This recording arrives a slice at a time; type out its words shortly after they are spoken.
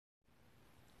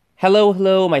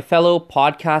Hello, my fellow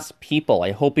podcast people.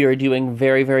 I hope you are doing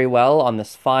very, very well on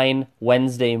this fine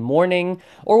Wednesday morning,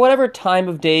 or whatever time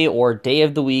of day or day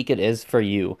of the week it is for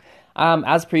you.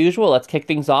 As per usual, let's kick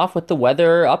things off with the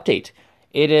weather update.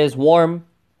 It is warm,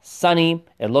 sunny.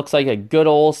 It looks like a good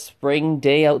old spring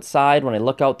day outside when I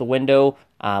look out the window.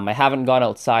 I haven't gone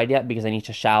outside yet because I need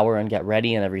to shower and get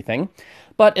ready and everything.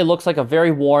 But it looks like a very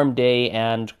warm day,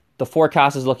 and the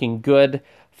forecast is looking good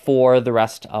for the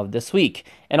rest of this week.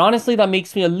 And honestly, that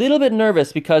makes me a little bit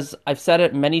nervous because I've said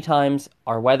it many times,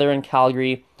 our weather in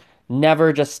Calgary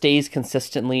never just stays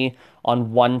consistently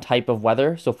on one type of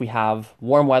weather. So if we have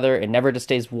warm weather, it never just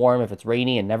stays warm. If it's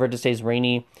rainy, it never just stays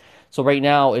rainy. So right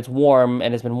now it's warm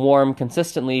and it's been warm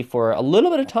consistently for a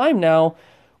little bit of time now,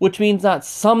 which means that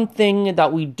something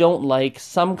that we don't like,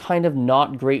 some kind of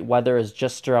not great weather is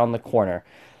just around the corner.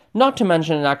 Not to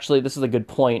mention, and actually, this is a good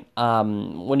point.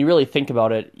 When you really think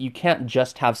about it, you can't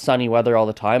just have sunny weather all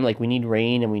the time. Like, we need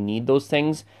rain and we need those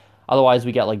things. Otherwise,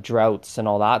 we get like droughts and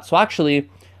all that. So actually,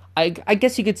 I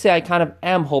guess you could say I kind of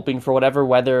am hoping for whatever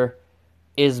weather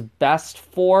is best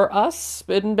for us,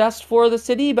 and best for the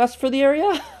city, best for the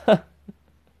area. So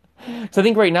I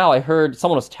think right now I heard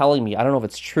someone was telling me, I don't know if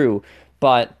it's true,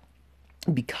 but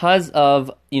because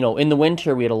of, in the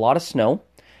winter we had a lot of snow.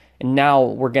 And now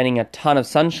we're getting a ton of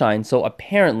sunshine. So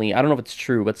apparently, I don't know if it's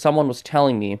true, but someone was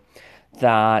telling me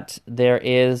that there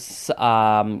is,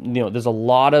 there's a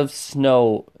lot of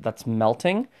snow that's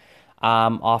melting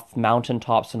off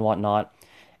mountaintops and whatnot.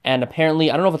 And apparently,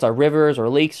 I don't know if it's our rivers or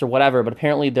lakes or whatever, but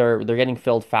apparently they're getting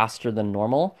filled faster than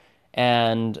normal.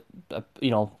 And,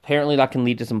 apparently that can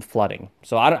lead to some flooding.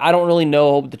 So I don't really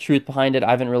know the truth behind it. I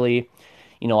haven't really,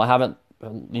 I haven't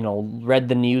read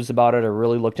the news about it or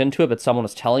really looked into it, but someone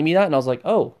was telling me that, and I was like,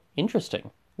 oh,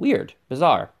 interesting, weird,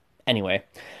 bizarre. Anyway,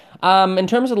 in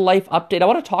terms of the life update, I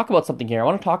want to talk about something here. I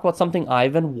want to talk about something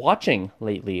I've been watching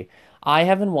lately. I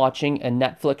have been watching a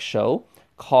Netflix show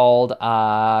called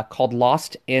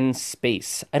Lost in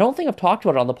Space. I don't think I've talked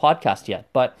about it on the podcast yet,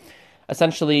 but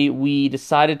essentially we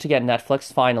decided to get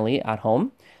Netflix finally at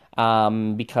home.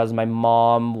 Because my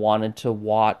mom wanted to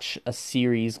watch a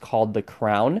series called The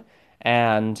Crown.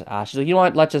 And she's like, you know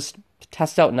what, let's just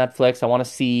test out Netflix. I want to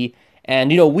see.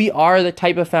 And, we are the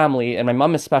type of family, and my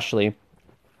mom especially,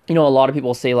 a lot of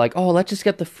people say like, oh, let's just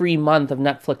get the free month of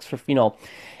Netflix for,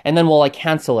 and then we'll like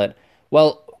cancel it.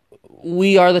 Well,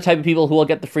 we are the type of people who will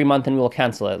get the free month and we will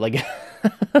cancel it. Like,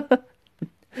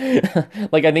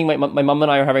 like I think my mom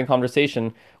and I are having a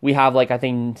conversation. We have like, I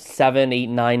think 7, 8,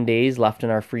 9 days left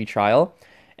in our free trial.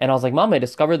 And I was like, Mom, I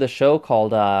discovered this show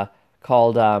called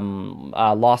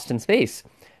Lost in Space.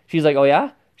 She's like, oh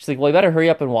yeah? She's like, well, you better hurry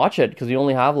up and watch it because you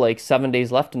only have like 7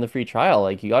 days left in the free trial.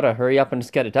 Like, you gotta hurry up and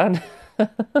just get it done.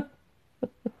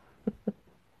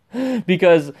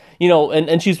 Because,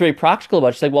 and she's very practical about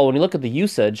it. She's like, well, when you look at the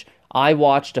usage, I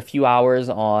watched a few hours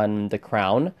on The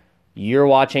Crown. You're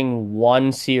watching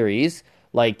one series.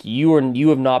 Like, you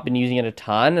have not been using it a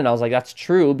ton. And I was like, that's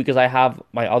true because I have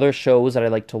my other shows that I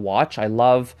like to watch. I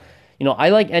love, I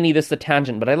like this is a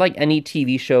tangent, but I like any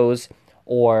TV shows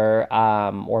or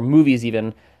movies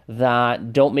even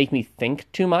that don't make me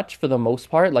think too much for the most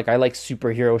part. Like, I like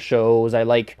superhero shows. I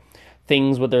like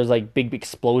things where there's like big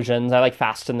explosions. I like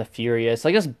Fast and the Furious,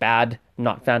 like just bad,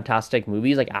 not fantastic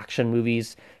movies, like action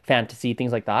movies, fantasy,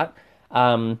 things like that.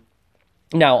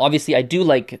 Now, obviously, I do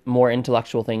like more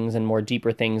intellectual things and more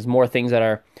deeper things, more things that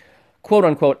are quote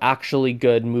unquote actually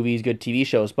good movies, good TV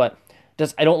shows, but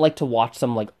I don't like to watch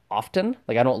them like often.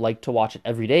 Like, I don't like to watch it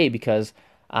every day because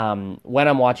when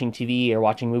I'm watching TV or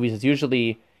watching movies, it's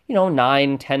usually,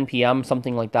 9, 10 p.m.,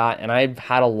 something like that. And I've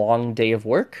had a long day of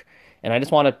work and I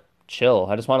just want to chill.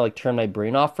 I just want to like turn my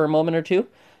brain off for a moment or two.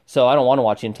 So I don't want to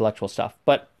watch the intellectual stuff.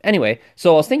 But anyway,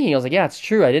 so I was like, yeah, it's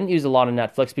true. I didn't use a lot of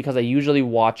Netflix because I usually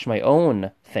watch my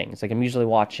own things. Like, I'm usually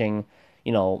watching,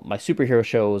 my superhero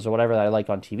shows or whatever that I like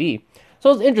on TV. So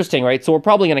it's interesting, right? So we're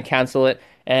probably going to cancel it.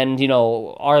 And,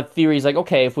 our theory is like,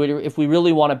 okay, if we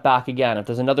really want it back again, if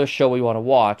there's another show we want to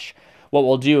watch, what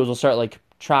we'll do is we'll start like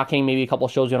tracking maybe a couple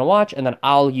shows we want to watch, and then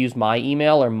I'll use my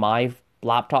email or my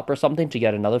laptop or something to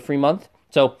get another free month.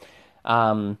 So,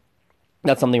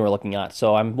 that's something we're looking at.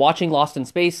 So I'm watching Lost in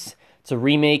Space. It's a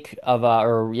remake of a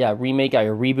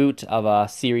reboot of a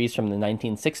series from the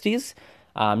 1960s.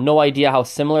 No idea how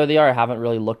similar they are. I haven't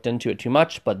really looked into it too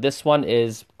much, but this one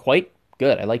is quite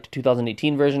good. I liked the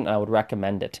 2018 version, and I would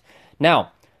recommend it.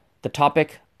 Now, the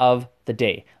topic of the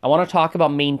day. I want to talk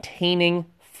about maintaining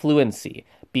fluency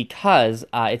because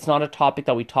it's not a topic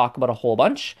that we talk about a whole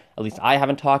bunch. At least I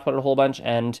haven't talked about it a whole bunch.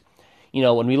 And,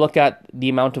 when we look at the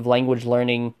amount of language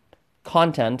learning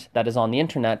content that is on the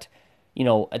internet,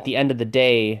 at the end of the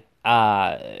day,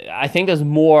 I think there's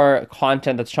more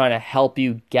content that's trying to help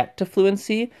you get to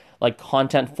fluency, like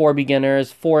content for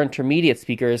beginners, for intermediate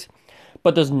speakers,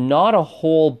 but there's not a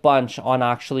whole bunch on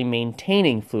actually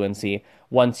maintaining fluency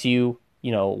once you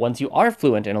are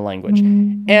fluent in a language.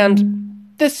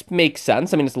 And this makes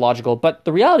sense. I mean, it's logical, but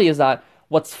the reality is that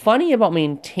what's funny about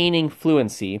maintaining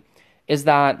fluency is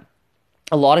that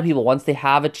a lot of people, once they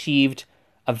have achieved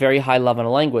a very high level in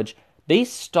a language, they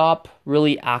stop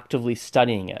really actively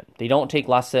studying it. They don't take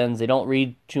lessons, they don't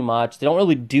read too much, they don't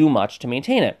really do much to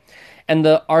maintain it. And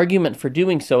the argument for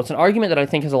doing so, it's an argument that I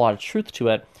think has a lot of truth to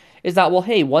it, is that, well,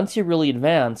 hey, once you're really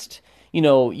advanced,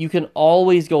 you can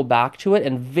always go back to it,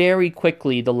 and very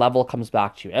quickly the level comes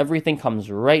back to you. Everything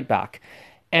comes right back.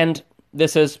 And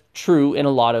this is true in a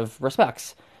lot of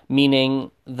respects,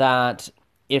 meaning that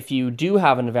if you do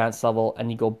have an advanced level and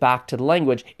you go back to the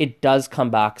language, it does come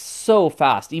back so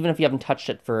fast, even if you haven't touched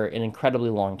it for an incredibly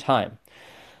long time.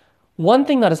 One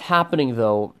thing that is happening,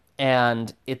 though,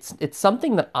 and it's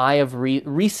something that I have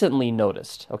recently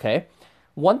noticed, okay?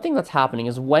 One thing that's happening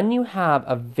is when you have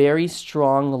a very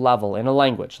strong level in a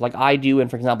language, like I do in,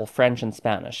 for example, French and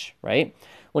Spanish, right?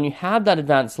 When you have that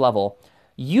advanced level,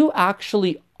 you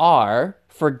actually are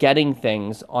forgetting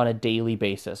things on a daily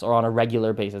basis or on a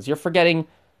regular basis. You're forgetting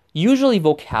usually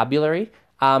vocabulary,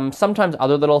 sometimes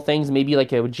other little things, maybe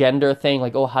like a gender thing,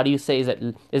 like, oh, how do you say, is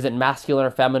it masculine or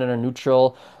feminine or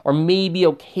neutral? Or maybe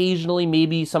occasionally,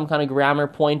 maybe some kind of grammar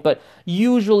point, but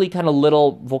usually kind of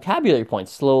little vocabulary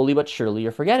points. Slowly but surely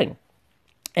you're forgetting.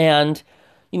 And,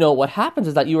 what happens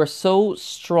is that you are so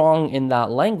strong in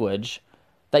that language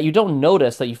that you don't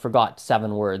notice that you forgot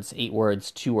 7 words, 8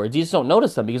 words, 2 words. You just don't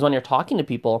notice them because when you're talking to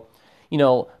people,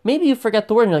 maybe you forget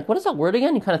the word and you're like, what is that word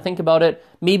again? You kind of think about it.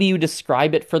 Maybe you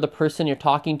describe it for the person you're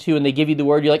talking to and they give you the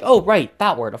word. You're like, oh, right,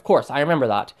 that word. Of course, I remember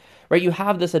that, right? You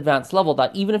have this advanced level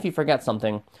that even if you forget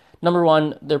something, number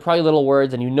one, they're probably little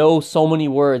words and you know so many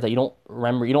words that you don't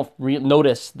remember. You don't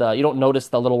notice the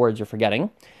little words you're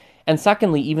forgetting. And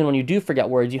secondly, even when you do forget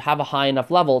words, you have a high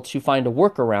enough level to find a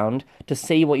workaround to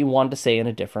say what you want to say in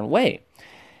a different way.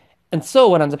 And so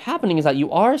what ends up happening is that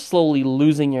you are slowly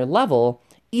losing your level,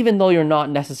 even though you're not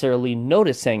necessarily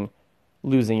noticing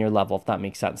losing your level, if that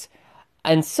makes sense.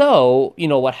 And so,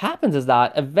 what happens is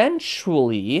that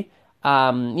eventually,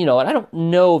 and I don't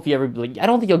know if you ever, I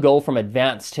don't think you'll go from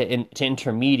advanced to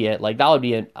intermediate. Like, that would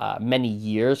be many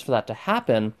years for that to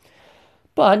happen.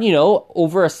 But,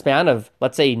 over a span of,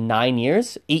 let's say, 9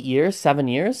 years, 8 years, 7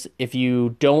 years, if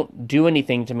you don't do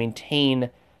anything to maintain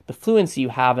the fluency you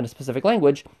have in a specific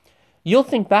language, you'll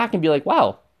think back and be like,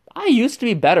 wow, I used to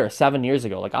be better 7 years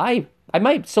ago. Like, I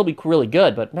might still be really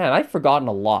good, but man, I've forgotten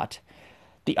a lot.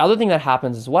 The other thing that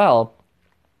happens as well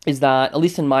is that, at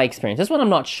least in my experience, this one I'm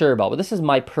not sure about, but this is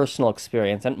my personal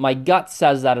experience, and my gut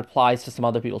says that applies to some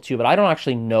other people too, but I don't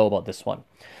actually know about this one.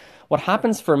 What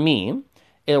happens for me,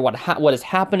 what is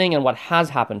happening and what has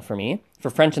happened for me, for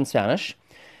French and Spanish,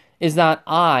 is that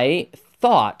I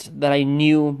thought that I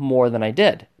knew more than I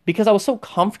did, because I was so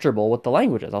comfortable with the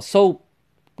languages. I was so,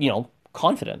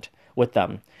 confident with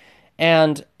them.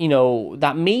 And,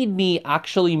 that made me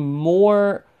actually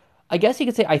more, I guess you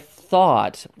could say I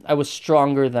thought I was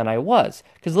stronger than I was.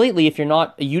 Because lately, if you're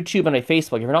not a YouTube and a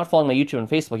Facebook, if you're not following my YouTube and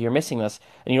Facebook, you're missing this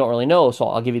and you don't really know, so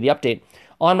I'll give you the update.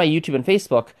 On my YouTube and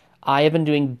Facebook, I have been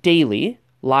doing daily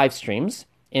live streams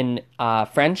in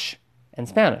French and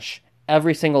Spanish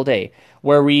every single day,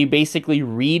 where we basically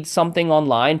read something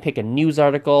online, pick a news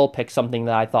article, pick something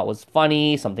that I thought was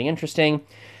funny, something interesting.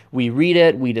 We read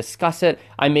it, we discuss it.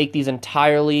 I make these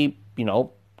entirely,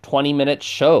 20-minute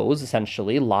shows,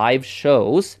 essentially, live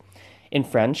shows in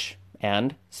French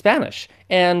and Spanish.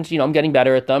 And, I'm getting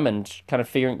better at them and kind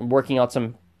of working out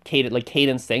some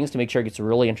cadence things to make sure it gets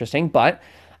really interesting. But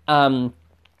as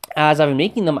I've been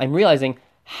making them, I'm realizing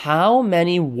how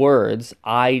many words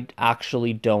I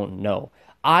actually don't know.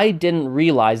 I didn't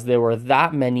realize there were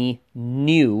that many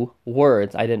new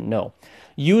words I didn't know.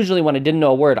 Usually when I didn't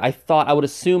know a word, I would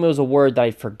assume it was a word that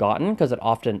I'd forgotten, because it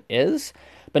often is.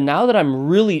 But now that I'm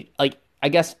really,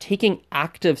 taking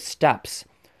active steps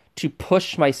to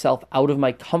push myself out of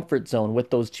my comfort zone with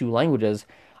those two languages,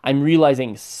 I'm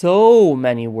realizing so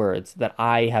many words that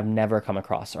I have never come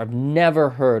across, or I've never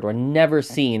heard, or never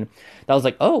seen, that I was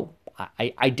like, oh,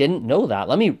 I didn't know that.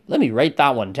 Let me write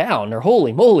that one down, or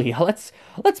holy moly, let's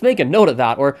make a note of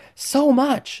that, or so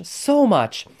much.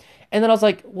 And then I was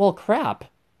like, well, crap.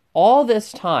 All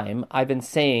this time I've been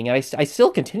saying, and I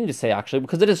still continue to say, actually,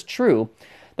 because it is true,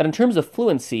 that in terms of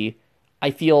fluency,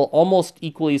 I feel almost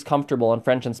equally as comfortable in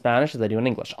French and Spanish as I do in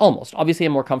English. Almost. Obviously,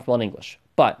 I'm more comfortable in English.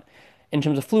 But in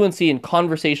terms of fluency and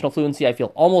conversational fluency, I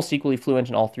feel almost equally fluent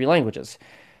in all 3 languages.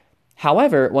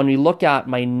 However, when we look at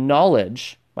my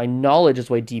knowledge is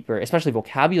way deeper, especially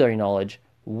vocabulary knowledge,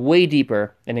 way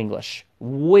deeper in English,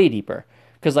 way deeper.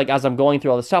 Because like as I'm going through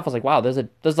all this stuff, I was like, wow,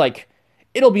 there's like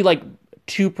it'll be like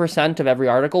 2% of every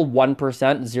article, 1%,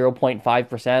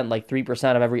 0.5%, like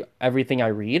 3% of everything I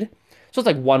read. So it's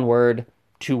like one word,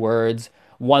 two words,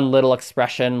 one little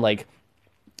expression, like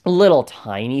little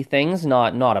tiny things,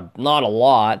 not a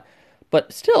lot,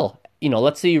 but still,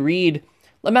 let's say you read.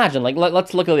 Imagine, like,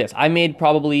 let's look at this. I made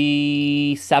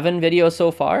probably 7 videos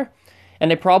so far,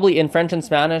 and I probably, in French and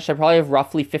Spanish, I probably have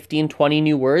roughly 15, 20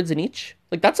 new words in each.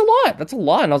 Like, that's a lot. That's a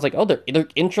lot. And I was like, oh, they're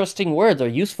interesting words. They're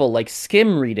useful, like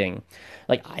skim reading.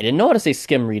 Like, I didn't know how to say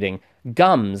skim reading.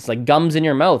 Gums, like gums in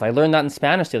your mouth. I learned that in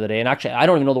Spanish the other day. And actually, I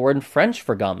don't even know the word in French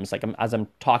for gums, like, as I'm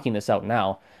talking this out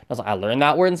now. I was like, I learned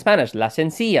that word in Spanish, las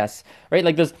encías, right?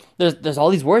 Like, there's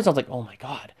all these words. I was like, oh my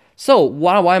God. So,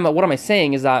 what am I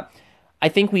saying is that I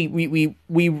think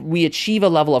we achieve a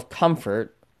level of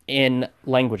comfort in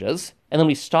languages, and then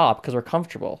we stop because we're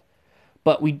comfortable.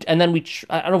 But I don't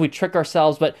know if we trick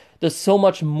ourselves, but there's so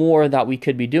much more that we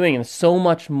could be doing, and so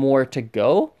much more to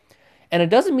go. And it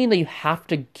doesn't mean that you have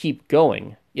to keep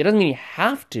going. It doesn't mean you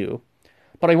have to,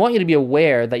 but I want you to be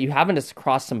aware that you haven't just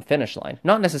crossed some finish line.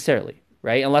 Not necessarily,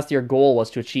 right? Unless your goal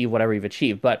was to achieve whatever you've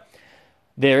achieved. But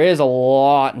there is a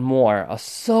lot more,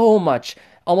 so much,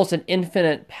 almost an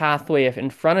infinite pathway in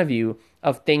front of you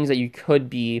of things that you could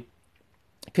be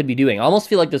doing. I almost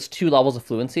feel like there's 2 levels of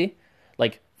fluency.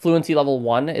 Like fluency level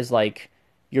 1 is like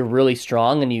you're really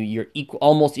strong and you're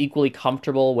almost equally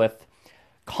comfortable with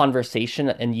conversation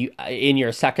and you in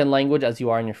your second language as you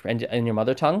are in your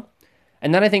mother tongue.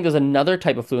 And then I think there's another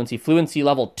type of fluency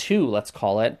level 2, let's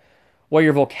call it, where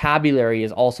your vocabulary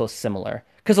is also similar.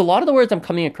 Because a lot of the words I'm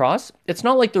coming across, it's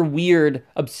not like they're weird,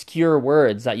 obscure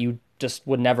words that you just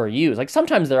would never use. Like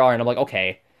sometimes there are, and I'm like,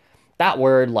 okay, that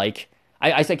word, like,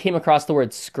 I came across the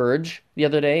word scourge the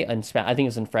other day, and I think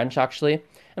it's in French actually, and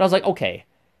I was like, okay.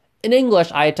 In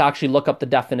English, I had to actually look up the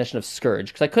definition of scourge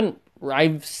because I couldn't.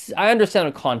 I understand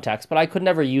the context, but I could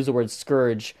never use the word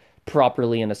scourge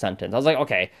properly in a sentence. I was like,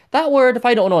 okay, that word, if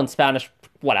I don't know in Spanish,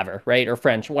 whatever, right, or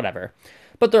French, whatever.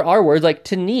 But there are words like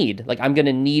to knead, like I'm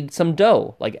gonna knead some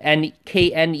dough, like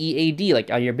KNEAD, like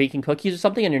you're baking cookies or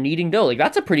something and you're kneading dough. Like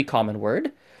that's a pretty common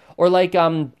word. Or like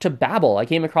to babble. I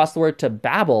came across the word to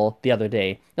babble the other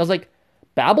day. I was like,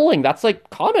 babbling, that's like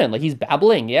common. Like he's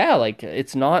babbling. Yeah, like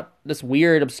it's not this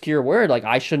weird, obscure word. Like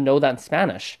I should know that in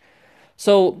Spanish.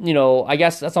 So, I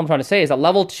guess that's what I'm trying to say is that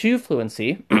level 2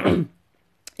 fluency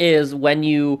is when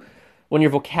your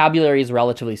vocabulary is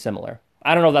relatively similar.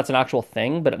 I don't know if that's an actual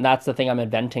thing, but that's the thing I'm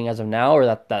inventing as of now, or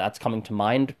that's coming to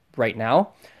mind right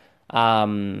now,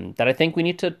 that I think we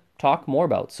need to talk more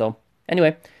about. So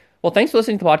anyway, well, thanks for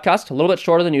listening to the podcast. A little bit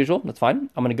shorter than usual. That's fine.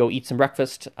 I'm going to go eat some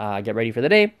breakfast, get ready for the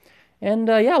day. And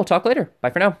yeah, we'll talk later. Bye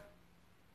for now.